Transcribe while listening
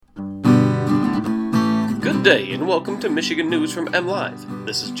Good day and welcome to Michigan News from MLive.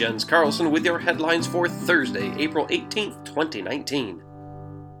 This is Jens Carlson with your headlines for Thursday, April 18th, 2019.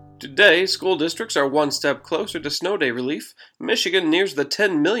 Today, school districts are one step closer to snow day relief, Michigan nears the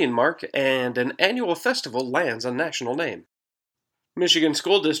 10 million mark, and an annual festival lands a national name. Michigan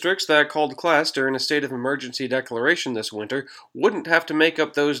school districts that called class during a state of emergency declaration this winter wouldn't have to make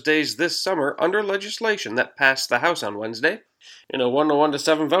up those days this summer under legislation that passed the House on Wednesday. In a 101 to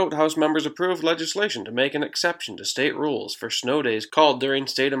 7 vote, House members approved legislation to make an exception to state rules for snow days called during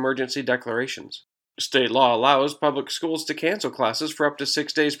state emergency declarations. State law allows public schools to cancel classes for up to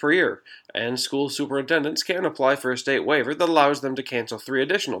 6 days per year, and school superintendents can apply for a state waiver that allows them to cancel 3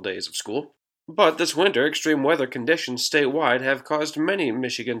 additional days of school. But this winter, extreme weather conditions statewide have caused many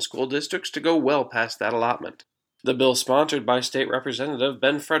Michigan school districts to go well past that allotment. The bill sponsored by State Representative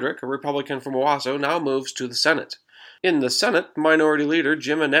Ben Frederick, a Republican from Owasso, now moves to the Senate. In the Senate, Minority Leader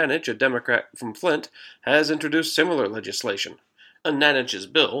Jim Ananich, a Democrat from Flint, has introduced similar legislation. Ananich's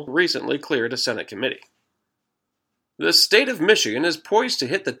bill recently cleared a Senate committee. The state of Michigan is poised to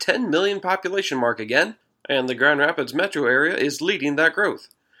hit the 10 million population mark again, and the Grand Rapids metro area is leading that growth.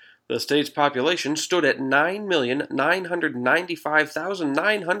 The state's population stood at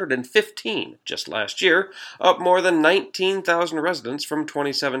 9,995,915 just last year, up more than 19,000 residents from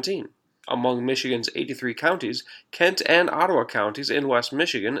 2017. Among Michigan's 83 counties, Kent and Ottawa counties in West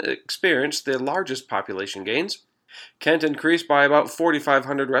Michigan experienced the largest population gains. Kent increased by about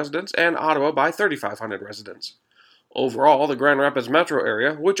 4,500 residents and Ottawa by 3,500 residents. Overall, the Grand Rapids metro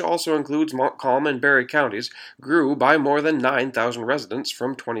area, which also includes Montcalm and Barry counties, grew by more than 9,000 residents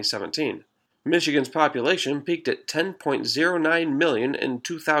from 2017. Michigan's population peaked at 10.09 million in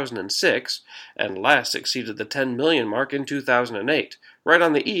 2006 and last exceeded the 10 million mark in 2008, right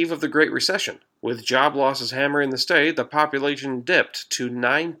on the eve of the Great Recession. With job losses hammering the state, the population dipped to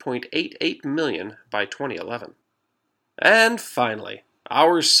 9.88 million by 2011. And finally,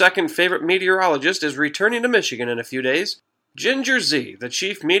 our second favorite meteorologist is returning to Michigan in a few days. Ginger Zee, the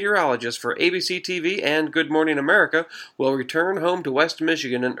chief meteorologist for ABC TV and Good Morning America, will return home to West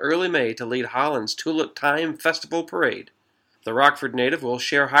Michigan in early May to lead Holland's Tulip Time Festival Parade. The Rockford native will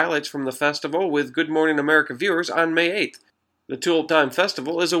share highlights from the festival with Good Morning America viewers on May 8th. The Tulip Time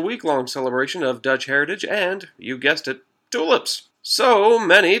Festival is a week-long celebration of Dutch heritage and, you guessed it, tulips. So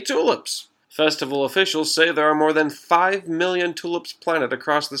many tulips! Festival officials say there are more than 5 million tulips planted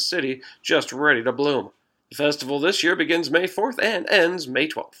across the city just ready to bloom. The festival this year begins May 4th and ends May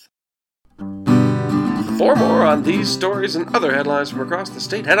 12th. For more on these stories and other headlines from across the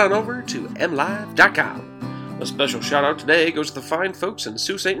state, head on over to mlive.com. A special shout out today goes to the fine folks in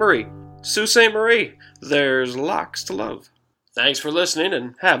Sault Ste. Marie. Sault Ste. Marie, there's lots to love. Thanks for listening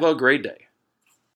and have a great day.